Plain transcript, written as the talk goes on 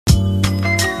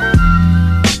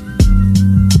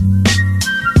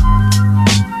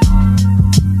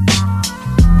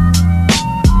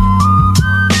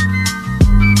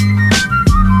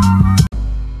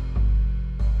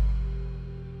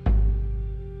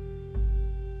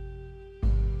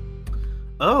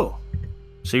Oh,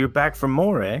 so you're back for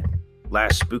more, eh?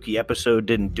 Last spooky episode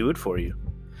didn't do it for you.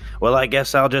 Well, I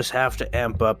guess I'll just have to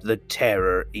amp up the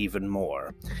terror even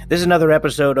more. This is another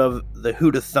episode of the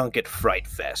Who'da Thunk It Fright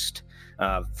Fest.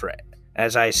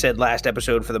 As I said last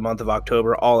episode, for the month of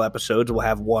October, all episodes will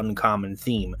have one common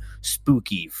theme: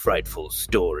 spooky, frightful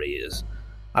stories.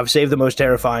 I've saved the most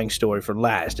terrifying story for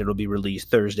last. It'll be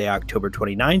released Thursday, October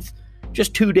 29th,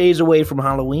 just 2 days away from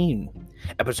Halloween.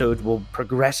 Episodes will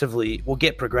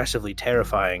get progressively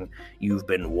terrifying. You've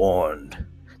been warned.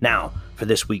 Now, for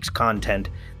this week's content,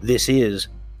 this is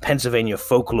Pennsylvania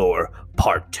Folklore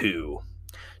Part 2.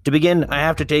 To begin, I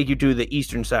have to take you to the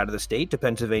eastern side of the state, to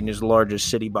Pennsylvania's largest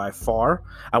city by far.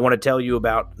 I want to tell you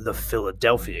about the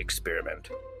Philadelphia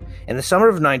experiment. In the summer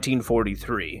of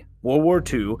 1943, World War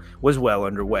II was well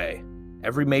underway.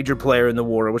 Every major player in the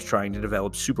war was trying to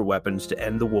develop superweapons to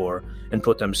end the war and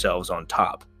put themselves on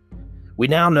top. We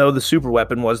now know the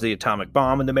superweapon was the atomic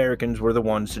bomb, and the Americans were the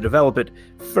ones to develop it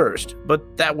first,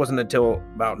 but that wasn't until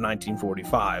about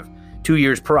 1945. 2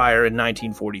 years prior, in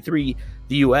 1943,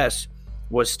 the U.S.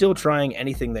 was still trying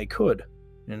anything they could,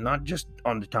 and not just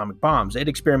on atomic bombs. They'd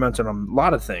experimented on a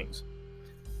lot of things.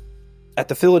 At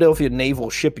the Philadelphia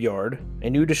Naval Shipyard, a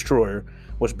new destroyer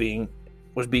was being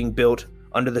built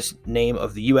under the name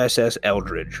of the USS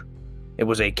Eldridge. It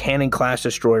was a Cannon-class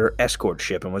destroyer escort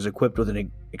ship and was equipped with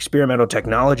an experimental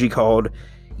technology called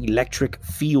electric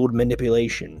field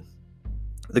manipulation.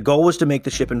 The goal was to make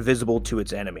the ship invisible to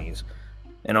its enemies.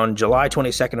 And on July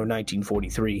 22nd of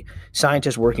 1943,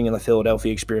 scientists working in the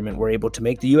Philadelphia experiment were able to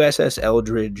make the USS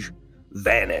Eldridge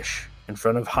vanish in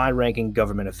front of high-ranking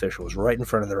government officials, right in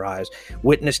front of their eyes.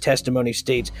 Witness testimony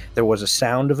states there was a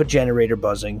sound of a generator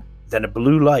buzzing, then a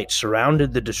blue light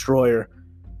surrounded the destroyer,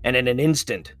 and in an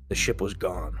instant, the ship was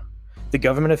gone. The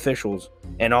government officials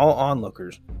and all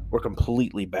onlookers were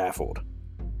completely baffled.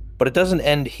 But it doesn't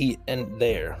end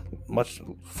there, much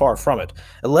far from it.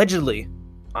 Allegedly,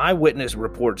 eyewitness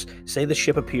reports say the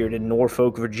ship appeared in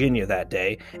Norfolk, Virginia that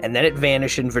day, and then it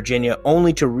vanished in Virginia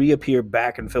only to reappear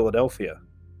back in Philadelphia.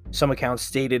 Some accounts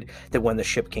stated that when the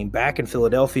ship came back in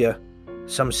Philadelphia,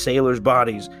 some sailors'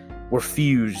 bodies were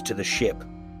fused to the ship.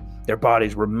 Their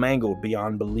bodies were mangled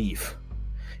beyond belief.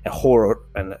 A horror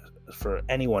for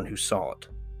anyone who saw it.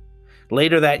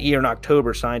 Later that year in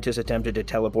October, scientists attempted to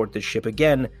teleport the ship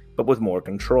again, but with more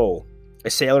control.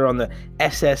 A sailor on the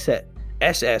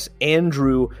SS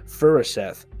Andrew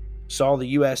Furuseth saw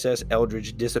the USS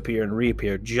Eldridge disappear and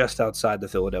reappear just outside the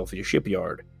Philadelphia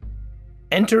shipyard.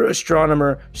 Enter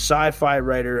astronomer, sci-fi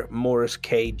writer Morris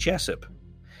K. Jessup.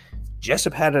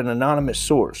 Jessup had an anonymous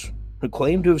source who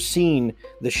claimed to have seen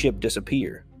the ship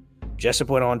disappear. Jessup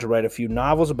went on to write a few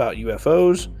novels about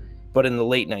UFOs, but in the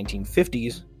late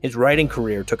 1950s, his writing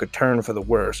career took a turn for the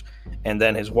worse, and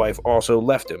then his wife also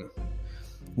left him.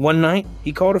 One night,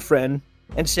 he called a friend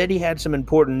and said he had some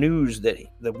important news that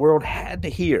the world had to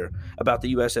hear about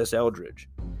the USS Eldridge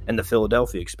and the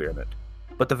Philadelphia experiment.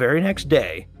 But the very next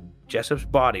day, Jessup's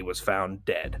body was found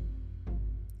dead.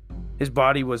 His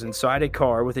body was inside a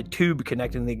car with a tube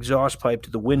connecting the exhaust pipe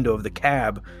to the window of the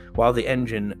cab while the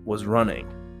engine was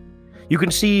running. You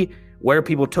can see where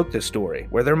people took this story,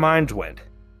 where their minds went.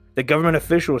 The government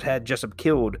officials had Jessup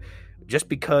killed just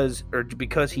because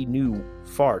he knew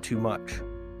far too much.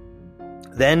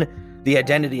 Then, the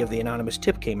identity of the anonymous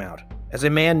tip came out as a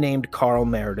man named Carl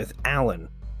Meredith Allen.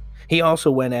 He also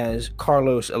went as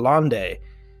Carlos Allende,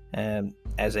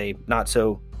 as a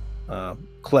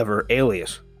not-so-clever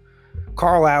alias.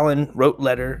 Carl Allen wrote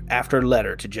letter after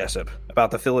letter to Jessup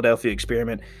about the Philadelphia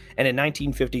experiment, and in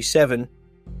 1957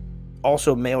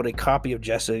 also mailed a copy of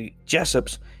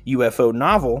Jessup's UFO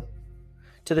novel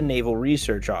to the Naval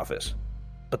Research Office.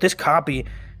 But this copy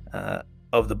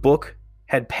of the book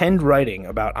had penned writing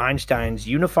about Einstein's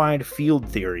unified field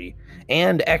theory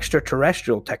and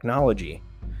extraterrestrial technology.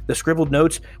 The scribbled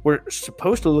notes were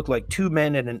supposed to look like two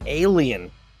men and an alien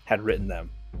had written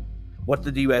them. What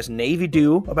did the U.S. Navy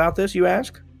do about this, you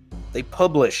ask? They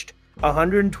published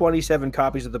 127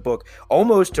 copies of the book,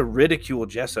 almost to ridicule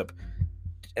Jessup,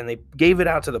 and they gave it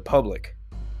out to the public,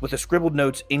 with the scribbled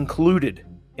notes included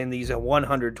in these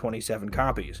 127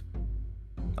 copies.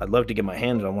 I'd love to get my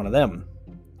hands on one of them.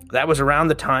 That was around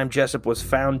the time Jessup was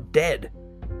found dead.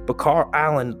 But Carl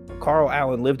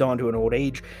Allen lived on to an old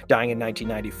age, dying in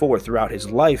 1994. Throughout his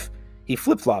life, he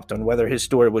flip-flopped on whether his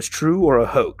story was true or a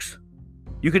hoax.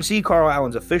 You can see Carl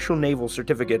Allen's official naval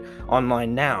certificate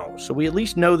online now, so we at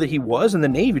least know that he was in the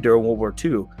Navy during World War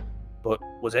II. But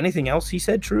was anything else he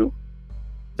said true?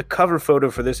 The cover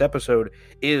photo for this episode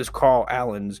is Carl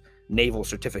Allen's naval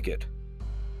certificate.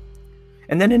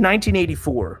 And then in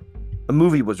 1984, a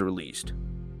movie was released.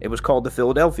 It was called the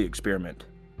Philadelphia Experiment.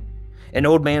 An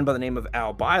old man by the name of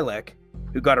Al Bielek,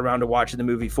 who got around to watching the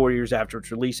movie 4 years after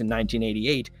its release in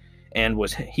 1988, and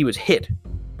he was hit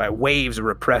by waves of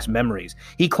repressed memories.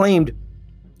 He claimed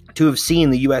to have seen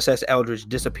the USS Eldridge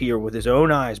disappear with his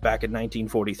own eyes back in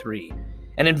 1943.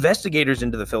 And investigators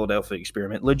into the Philadelphia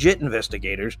Experiment, legit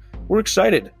investigators, were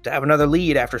excited to have another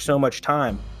lead after so much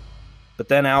time. But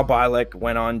then Al Bielek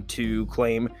went on to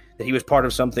claim that he was part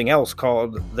of something else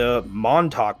called the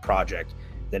Montauk Project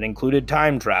that included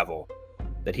time travel,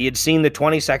 that he had seen the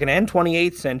 22nd and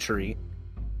 28th century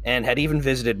and had even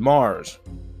visited Mars.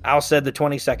 Al said the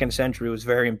 22nd century was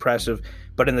very impressive,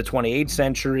 but in the 28th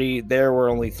century, there were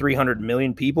only 300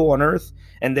 million people on Earth,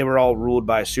 and they were all ruled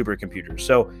by supercomputers.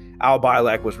 So Al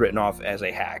Bielek was written off as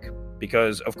a hack,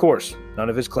 because, of course, none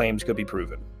of his claims could be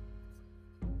proven.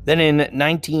 Then in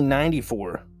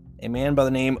 1994, a man by the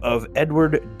name of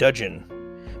Edward Dudgeon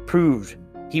proved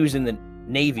he was in the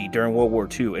Navy during World War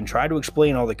II and tried to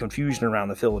explain all the confusion around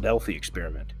the Philadelphia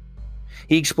Experiment.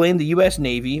 He explained the U.S.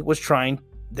 Navy was trying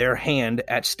their hand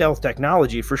at stealth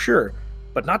technology for sure,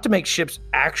 but not to make ships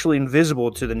actually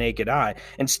invisible to the naked eye.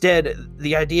 Instead,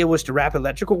 the idea was to wrap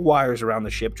electrical wires around the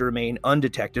ship to remain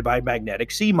undetected by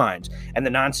magnetic sea mines, and the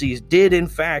Nazis did, in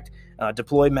fact,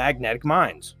 deploy magnetic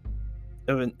mines.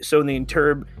 So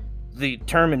the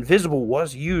term invisible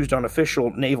was used on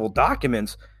official naval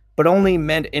documents, but only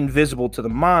meant invisible to the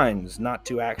mines, not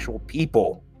to actual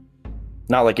people.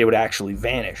 Not like it would actually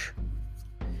vanish.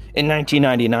 In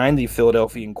 1999, the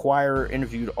Philadelphia Inquirer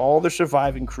interviewed all the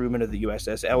surviving crewmen of the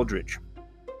USS Eldridge.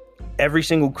 Every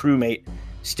single crewmate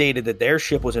stated that their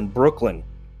ship was in Brooklyn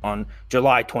on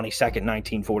July 22nd,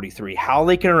 1943. How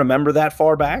they can remember that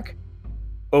far back?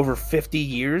 Over 50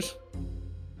 years?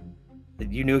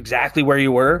 You knew exactly where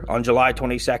you were on July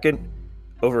 22nd,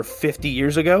 over 50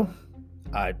 years ago?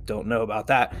 I don't know about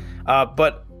that.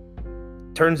 But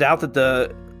turns out that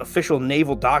the official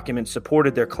naval documents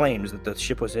supported their claims that the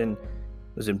ship was in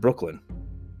Brooklyn.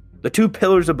 The two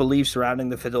pillars of belief surrounding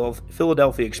the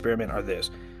Philadelphia Experiment are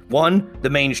this. One, the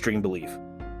mainstream belief.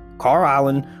 Carl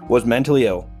Allen was mentally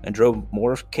ill and drove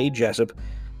Morris K. Jessup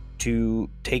to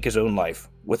take his own life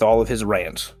with all of his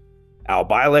rants. Al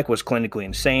Bielek was clinically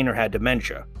insane or had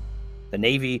dementia. The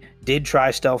Navy did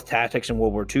try stealth tactics in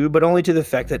World War II, but only to the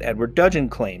effect that Edward Dudgeon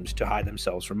claims to hide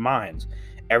themselves from mines.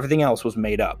 Everything else was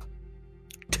made up.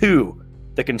 2.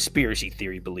 The conspiracy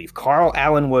theory belief. Carl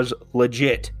Allen was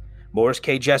legit. Morris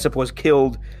K. Jessup was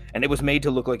killed, and it was made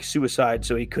to look like suicide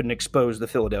so he couldn't expose the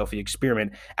Philadelphia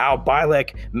Experiment. Al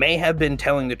Bielek may have been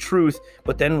telling the truth,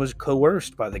 but then was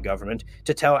coerced by the government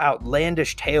to tell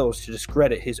outlandish tales to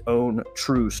discredit his own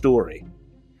true story.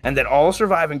 And that all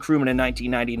surviving crewmen in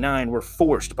 1999 were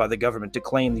forced by the government to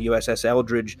claim the USS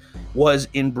Eldridge was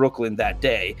in Brooklyn that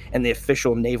day, and the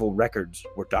official naval records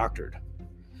were doctored.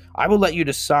 I will let you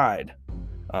decide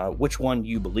which one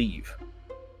you believe.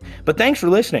 But thanks for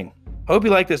listening. Hope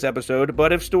you like this episode,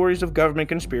 but if stories of government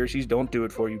conspiracies don't do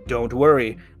it for you, don't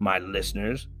worry, my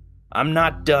listeners. I'm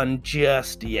not done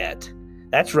just yet.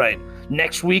 That's right,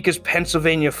 next week is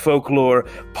Pennsylvania Folklore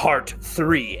Part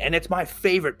 3, and it's my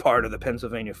favorite part of the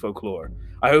Pennsylvania Folklore.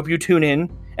 I hope you tune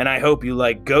in, and I hope you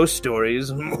like ghost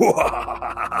stories. Alright,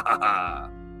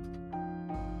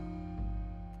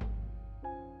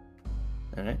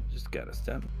 just gotta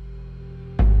stop.